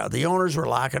lockout, Lockout. The owners were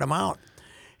locking them out.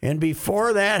 And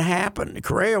before that happened,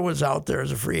 Correa was out there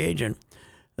as a free agent.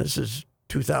 This is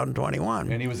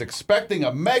 2021. And he was expecting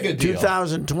a mega deal.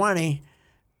 2020,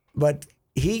 but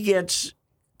he gets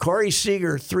Corey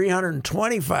Seager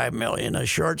 $325 million, a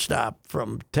shortstop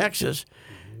from Texas,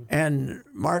 and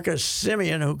Marcus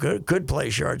Simeon, who could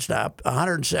play shortstop,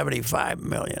 $175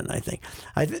 million, I think.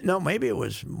 No, maybe it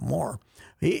was more.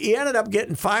 He ended up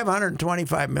getting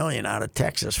 $525 million out of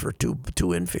Texas for two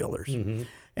infielders.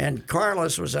 And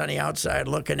Carlos was on the outside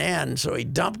looking in, so he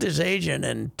dumped his agent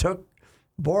and took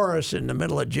Boris in the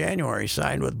middle of January,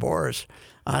 signed with Boris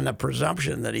on the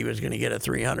presumption that he was going to get a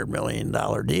 $300 million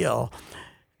deal.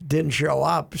 Didn't show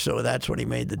up, so that's when he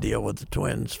made the deal with the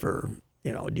Twins for,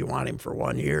 do you want him for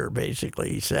 1 year, basically,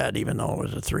 he said, even though it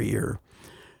was a 3-year,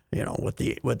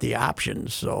 with the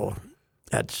options. So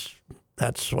that's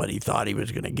what he thought he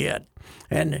was going to get.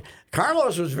 And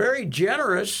Carlos was very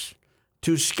generous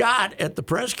to Scott at the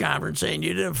press conference, saying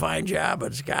you did a fine job,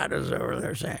 but Scott was over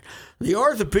there saying the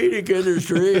orthopedic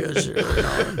industry is.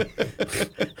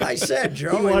 I said,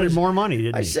 Joe, He wanted more money,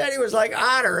 didn't he? I said he was like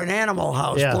Otter in Animal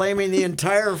House, Yeah. blaming the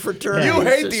entire fraternity. You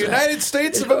hate the United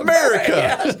States of America.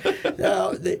 Yes.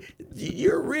 No,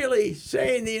 you're really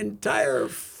saying the entire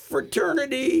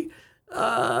fraternity,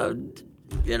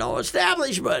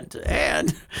 establishment,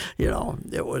 and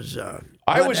it was.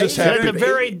 I was just happy.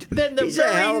 Then the He's a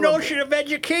hell very of a- notion of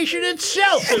education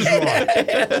itself is wrong.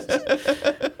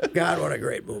 God, what a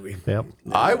great movie! Yep.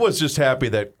 I was just happy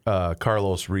that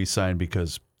Carlos re-signed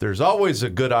because there's always a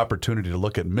good opportunity to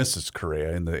look at Mrs.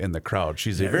 Correa in the crowd.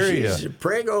 She's a very She's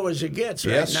prego as it gets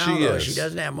right Yes, now. she Though. is. She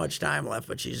doesn't have much time left,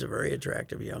 but she's a very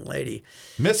attractive young lady.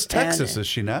 Miss Texas, is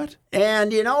she not?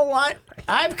 And you know what?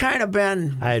 I've kind of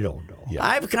been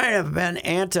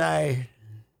anti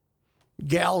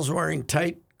gals wearing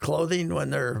tight clothing when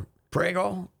they're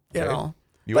prego, You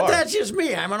but are. that's just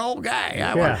me. I'm an old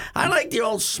guy. I like the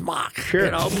old smock. Sure.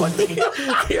 Put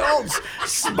the old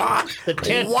smock, The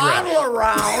tent waddle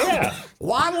around,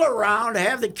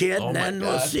 have the kid, and then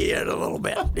we'll see it a little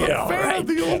bit. Right?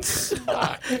 The old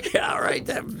smock. Yeah, right.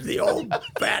 The old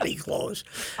fatty clothes,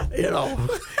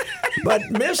 But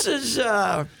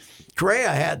Mrs. Correa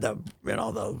had the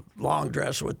long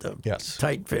dress with the Yes.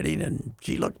 tight fitting, and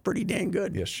she looked pretty dang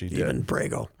good. Yes, she did. Even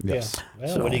prego. Yes.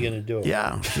 Well, what are you going to do?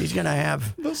 Yeah, she's gonna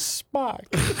have. The smock.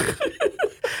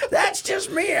 That's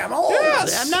just me. I'm old.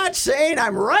 Yes. I'm not saying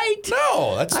I'm right.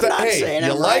 No, that's I'm not hey, saying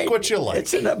you I'm like right. what you like.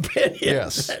 It's an opinion.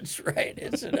 Yes. That's right.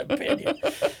 It's an opinion.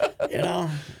 Yeah.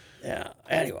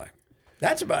 Anyway,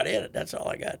 that's about it. That's all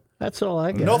I got. That's all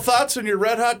I got. No thoughts on your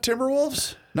Red Hot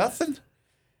Timberwolves? Nothing?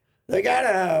 They got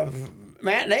a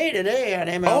matinee today on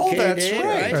MLK Oh, that's Day,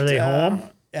 right. Are they home?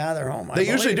 Yeah, they're home. I They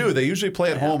usually believe. do. They usually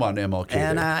play at home on MLK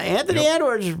And Day. Anthony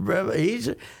Edwards, he's.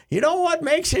 You know what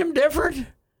makes him different?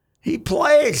 He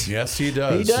plays. Yes, he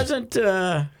does. He doesn't.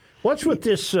 What's with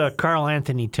this Carl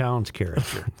Anthony Towns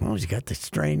character? Well, he's got the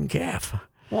strained calf.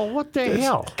 Well, what the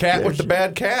hell? Cat with the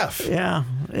bad calf. Yeah,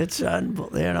 it's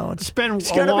It's been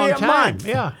it's a going to long be a time. month.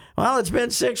 Yeah. Well, it's been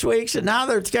 6 weeks, and now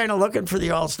they're kind of looking for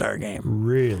the All-Star game.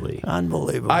 Really?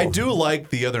 Unbelievable. I do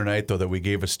like the other night, though, that we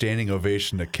gave a standing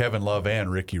ovation to Kevin Love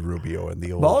and Ricky Rubio in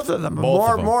the old. Both of them. Both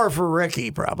of them. More for Ricky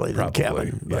probably than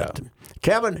Kevin. But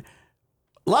Kevin,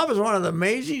 Love is one of the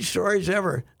amazing stories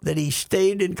ever that he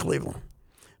stayed in Cleveland.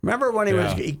 Remember when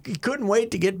he couldn't wait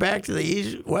to get back to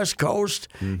the West Coast.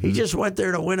 Mm-hmm. He just went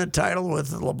there to win a title with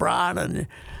LeBron,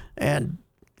 and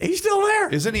he's still there.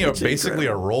 Isn't he It's basically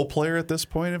incredible. a role player at this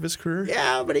point of his career?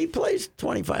 Yeah, but he plays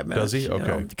 25 minutes. Does he?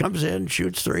 Okay. Comes in,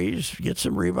 shoots threes, gets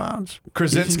some rebounds.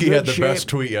 Krasinski He's in had good the best shape.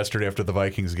 tweet yesterday after the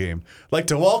Vikings game. Like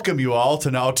to welcome you all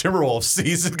to now Timberwolves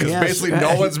season because Yes. basically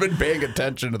no one's been paying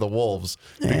attention to the Wolves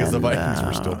because the And, Vikings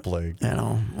were still playing.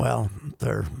 Well,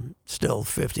 they're still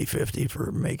 50-50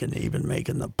 for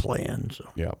making the play-in. So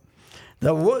Yeah.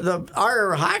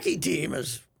 our hockey team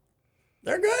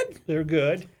they're good. They're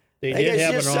good. They did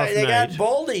have an off They night. got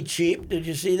Boldy cheap. Did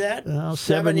you see that? Well,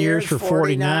 7 years for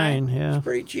 49. Yeah. It's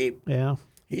pretty cheap. Yeah.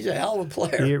 He's a hell of a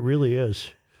player. It really is.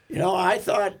 I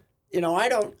thought,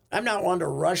 I'm not one to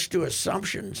rush to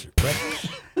assumptions, but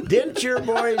didn't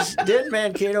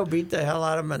Mankato beat the hell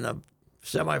out of them in the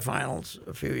semifinals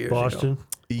a few years Boston. ago?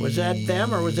 Was that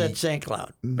them or was that St.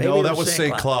 Cloud? Maybe No, it that was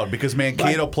St. Cloud because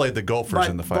Mankato played the Gophers But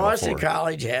in the Final Boston Four.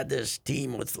 College had this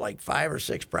team with like 5 or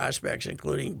 6 prospects,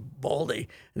 including Boldy,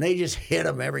 and they just hit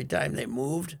them every time they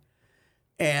moved.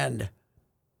 And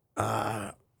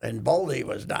Boldy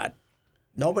was not.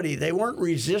 They weren't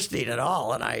resisting at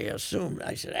all, and I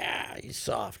said, he's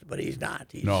soft, but he's not.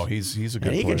 He's He's a good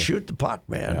and he player. can shoot the puck,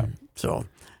 man. Yeah. So,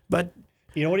 but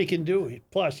You know what he can do?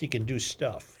 Plus, he can do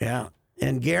stuff. yeah,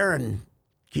 and Guerin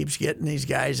keeps getting these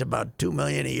guys about $2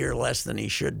 million a year less than he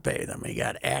should pay them. He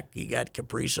got Eck, he got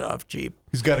Kaprizov cheap.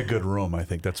 He's got a good room. I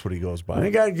think that's what he goes by.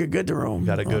 He got a good room.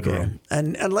 Got a good room.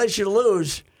 And unless you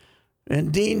lose,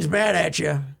 and Dean's mad at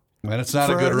you, And it's not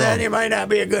a good then room. it might not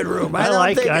be a good room. I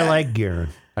like Guerin.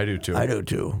 I do too. I do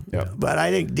too. Yep. But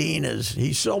I think Dean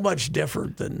he's so much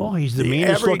different than. Oh, he's the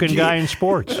meanest looking guy in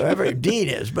sports. Dean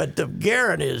is, but the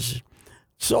Guerin is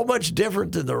so much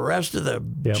different than the rest of the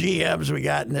GMs we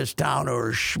got in this town who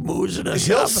are schmoozing us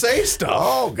He'll up. say stuff.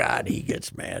 Oh God, he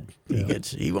gets mad.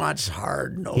 He wants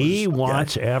hard nosed. He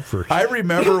wants effort. I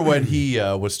remember when he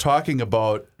was talking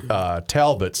about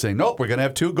Talbot, saying, "Nope, we're going to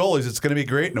have 2 goalies. It's going to be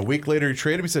great." And a week later, he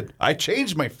traded him. He said, "I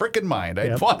changed my freaking mind.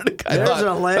 I wanted to." There's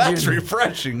a legend. That's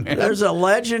refreshing, man. There's a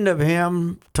legend of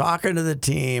him talking to the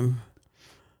team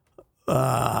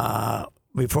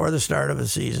before the start of the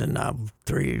season. How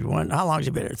long has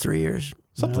he been here? 3 years.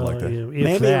 Something like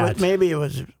that.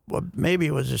 Maybe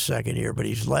it was his second year, but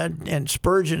he's led, and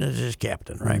Spurgeon is his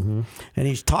captain, right? Mm-hmm. And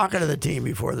he's talking to the team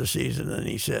before the season, and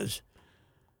he says,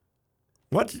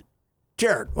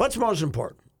 Jared, what's most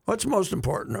important? What's most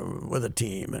important with a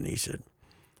team?" And he said,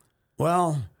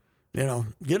 "Well,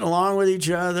 getting along with each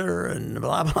other and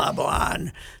blah, blah, blah."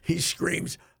 And he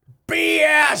screams,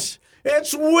 "BS!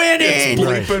 It's winning!"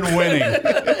 Bleeping winning.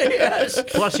 Yes.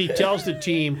 Plus, he tells the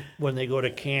team when they go to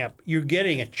camp, "You're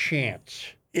getting a chance.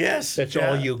 Yes. That's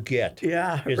all you get.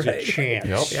 Yeah, is right. a chance."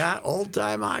 Yep. Yeah, old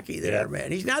time hockey there,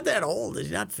 man. He's not that old. He's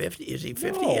not 50. Is he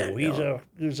 50 yet? No,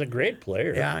 he's a great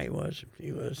player. Yeah, he was.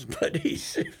 But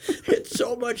it's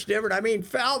so much different. I mean,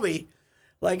 Falvey,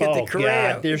 like at the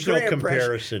Correa. God, there's the no Correa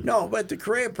comparison. No, but the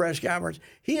Correa press conference,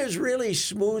 he has really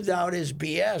smoothed out his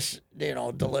BS,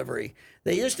 delivery.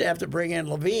 They used to have to bring in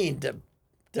Levine to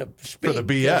speak. For the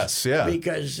BS, yeah.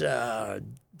 Because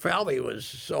Falvey was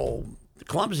so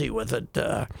clumsy with it.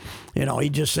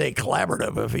 He'd just say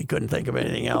collaborative if he couldn't think of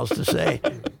anything else to say.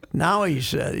 Now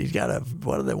he's got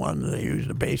what are the ones they use,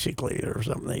 basically, or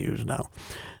something they use now.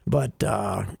 But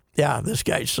this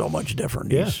guy's so much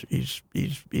different. Yeah. He's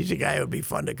a guy who would be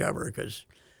fun to cover because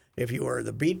if you were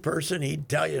the beat person, he'd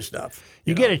tell you stuff.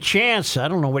 You get a chance. I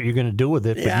don't know what you're going to do with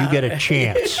it, but Yeah. you get a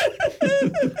chance.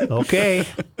 Okay.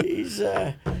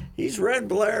 He's Red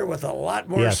Blair with a lot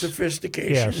more Yes.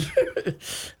 sophistication.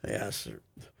 Yes,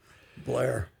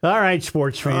 Blair. All right,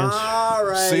 sports fans. All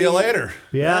right. See you later.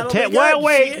 Yeah. That'll be good.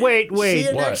 Wait. See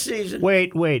you What? next season.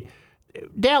 Wait.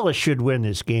 Dallas should win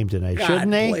this game tonight, God,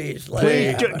 shouldn't they? please, let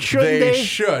it happen. Shouldn't They they?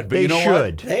 should, but they you know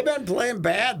should. They've been playing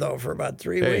bad though for about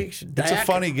 3 Hey, weeks. it's a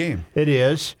funny game. It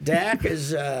is. Dak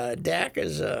has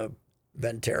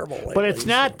been terrible lately. But it's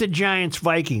not the Giants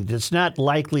Vikings. It's not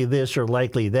likely this or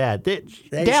likely that. They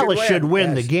Dallas should should win,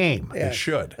 win the yes. game. Yes, They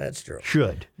should. That's true.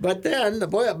 Should. But then the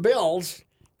Bills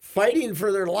fighting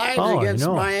for their lives Oh, I against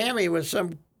know. Miami with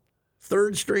some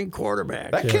third-string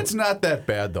quarterback. That kid's not that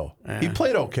bad, though. He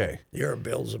played okay. You're a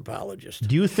Bills apologist.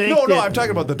 Do you think No, that, I'm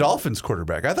talking about the Dolphins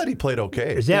quarterback. I thought he played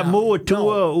okay. is that Ua,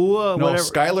 No, whatever?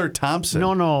 Skylar Thompson.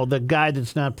 No, the guy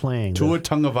that's not playing. Tua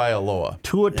Tagovailoa.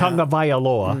 Tua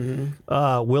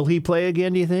Tagovailoa. Will he play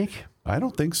again, do you think? I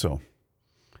don't think so.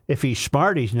 If he's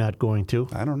smart, he's not going to.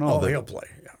 I don't know. Oh, he'll play.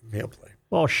 Yeah, he'll play.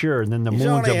 Oh, sure. And then the He's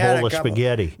moon's only a had bowl of couple-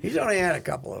 spaghetti. He's only had a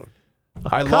couple of.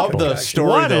 I love the story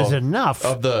One though is enough.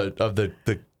 of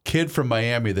the kid from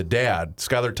Miami, the dad,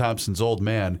 Skylar Thompson's old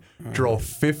man, drove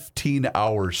 15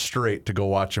 hours straight to go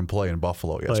watch him play in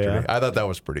Buffalo yesterday. yeah? I thought that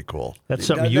was pretty cool. That's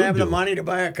something Doesn't you have do. the money to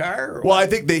buy a car? Or Well, what? I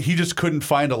think he just couldn't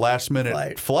find a last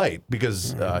minute flight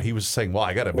because he was saying, "Well,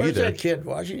 I got to be Where's there." that kid?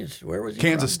 Washington? Where was he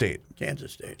Kansas from? State.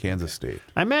 Kansas State. Kansas State.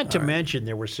 I meant to mention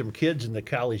there were some kids in the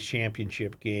college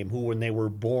championship game who, when they were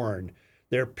born,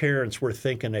 their parents were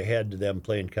thinking ahead to them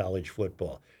playing college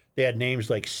football. They had names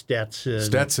like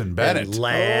Stetson Bennett. and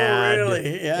Ladd. Oh,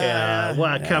 really? Yeah.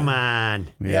 Well, come on.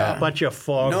 Yeah. Bunch of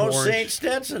foghorns. No Saint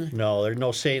Stetson. No, there's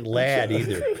no Saint Ladd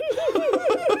either.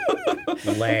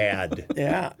 Ladd.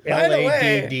 Yeah. By the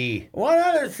way, L-A-D-D. one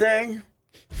other thing.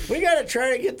 We got to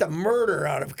try to get the murder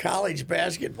out of college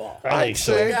basketball. I think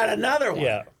so. We got another one.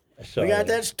 Yeah. So We got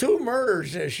that's 2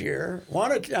 murders this year.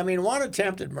 One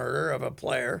attempted murder of a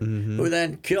player who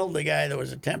then killed the guy that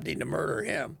was attempting to murder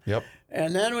him. Yep.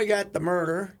 And then we got the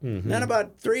murder. Then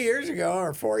about 3 years ago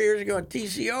or 4 years ago at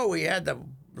TCO, we had the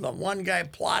one guy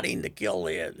plotting to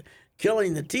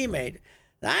killing the teammate.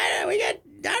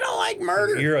 I don't like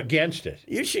murder. You're against it.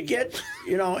 You should get,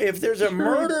 if there's a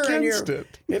murder in your against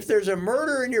it. if there's a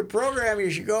murder in your program, you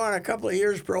should go on a couple of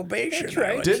years probation. That's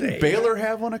right. I would Didn't say. Baylor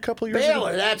have one a couple years Baylor,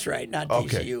 ago? that's right, not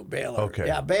Okay. TCU. Baylor. Okay.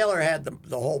 Yeah, Baylor had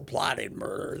the whole plotted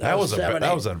murder. That was seven,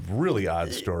 a really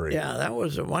odd story. Yeah, that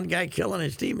was one guy killing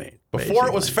his teammate. Before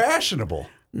it was basically. fashionable.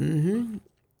 And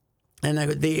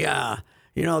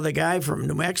the guy from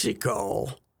New Mexico,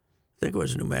 I think it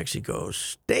was New Mexico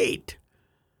State.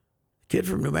 Kid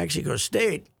from New Mexico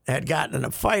State had gotten in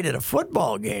a fight at a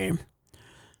football game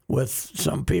with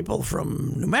some people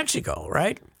from New Mexico,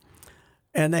 right?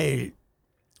 And they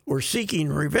were seeking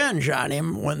revenge on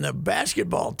him when the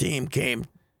basketball team came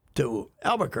to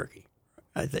Albuquerque.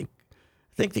 I think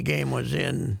the game was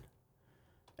in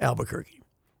Albuquerque.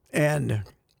 And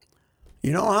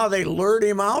you know how they lured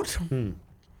him out?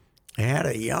 They had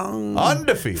a young,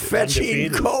 Undefeated.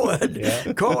 fetching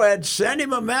co-ed. Co-ed sent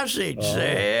him a message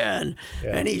saying,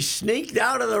 and he sneaked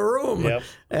out of the room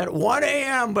at 1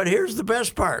 a.m. But here's the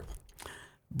best part.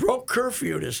 Broke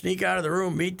curfew to sneak out of the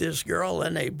room, meet this girl,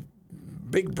 then they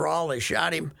big brawl, they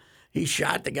shot him. He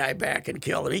shot the guy back and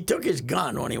killed him. He took his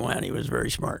gun when he went. He was very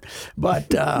smart. But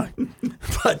but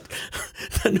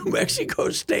the New Mexico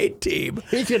State team,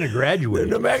 He's going to graduate.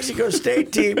 the New Mexico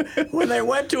State team, when they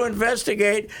went to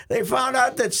investigate, they found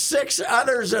out that 6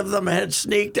 others of them had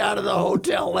sneaked out of the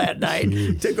hotel that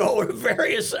night to go to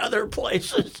various other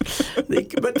places.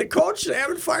 But the coach, they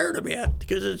haven't fired him yet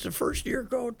because it's a first-year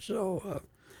coach. So,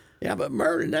 yeah, but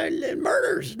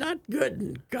murder's not good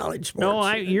in college sports.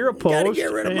 No, you're You gotta opposed,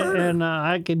 get rid of murder. and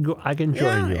I can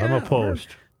join you. I'm opposed.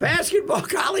 Basketball,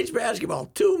 college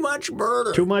basketball, too much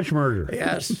murder. Too much murder.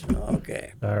 Yes.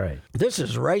 Okay. All right. This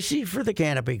is Ricey for the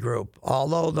Canopy Group.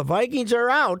 Although the Vikings are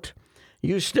out,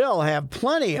 you still have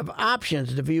plenty of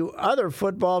options to view other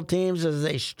football teams as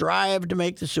they strive to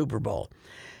make the Super Bowl.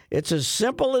 It's as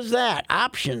simple as that.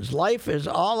 Options. Life is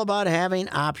all about having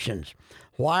options.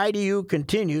 Why do you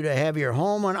continue to have your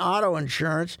home and auto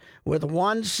insurance with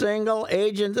one single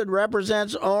agent that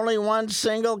represents only one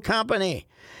single company?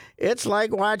 It's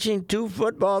like watching 2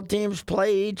 football teams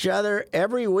play each other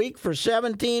every week for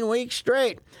 17 weeks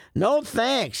straight. No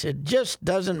thanks. It just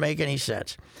doesn't make any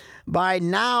sense. By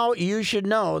now, you should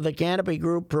know the Canopy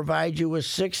Group provides you with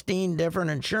 16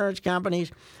 different insurance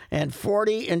companies and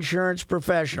 40 insurance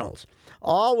professionals,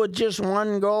 all with just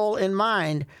one goal in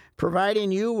mind,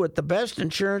 providing you with the best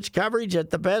insurance coverage at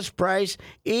the best price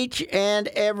each and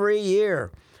every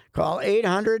year. Call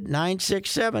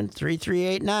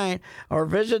 800-967-3389 or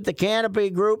visit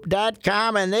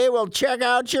thecanopygroup.com and they will check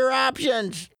out your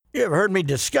options. You've heard me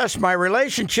discuss my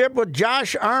relationship with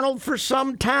Josh Arnold for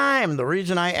some time. The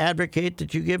reason I advocate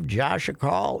that you give Josh a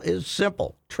call is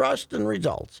simple. Trust and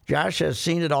results. Josh has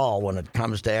seen it all when it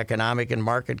comes to economic and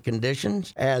market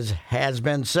conditions. As has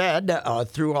been said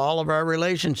through all of our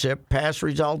relationship, past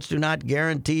results do not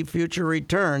guarantee future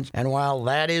returns. And while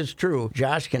that is true,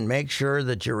 Josh can make sure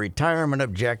that your retirement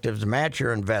objectives match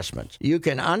your investments. You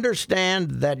can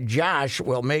understand that Josh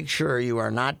will make sure you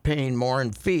are not paying more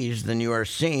in fees than you are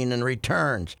seeing in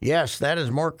returns. Yes, that is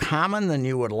more common than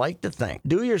you would like to think.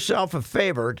 Do yourself a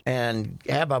favor and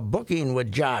have a booking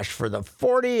with Josh for the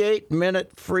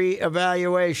 48-minute free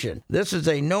evaluation. This is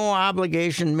a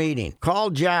no-obligation meeting.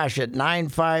 Call Josh at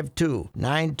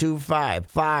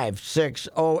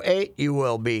 952-925-5608. You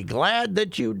will be glad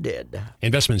that you did.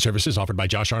 Investment services offered by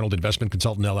Josh Arnold Investment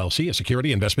Consultant, LLC, a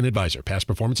security investment advisor. Past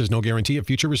performance is no guarantee of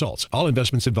future results. All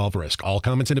investments involve risk. All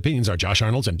comments and opinions are Josh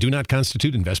Arnold's and do not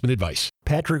constitute investment advice.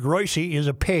 Patrick Royce is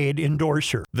a paid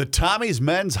endorser. The Tommies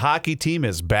men's hockey team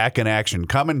is back in action.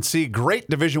 Come and see great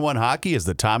Division I hockey as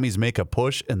the Tommies make a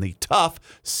push in the tough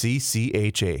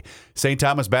CCHA. St.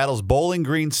 Thomas battles Bowling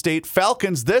Green State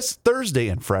Falcons this Thursday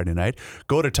and Friday night.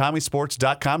 Go to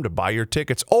TommySports.com to buy your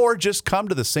tickets or just come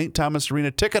to the St. Thomas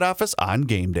Arena ticket office on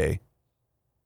game day.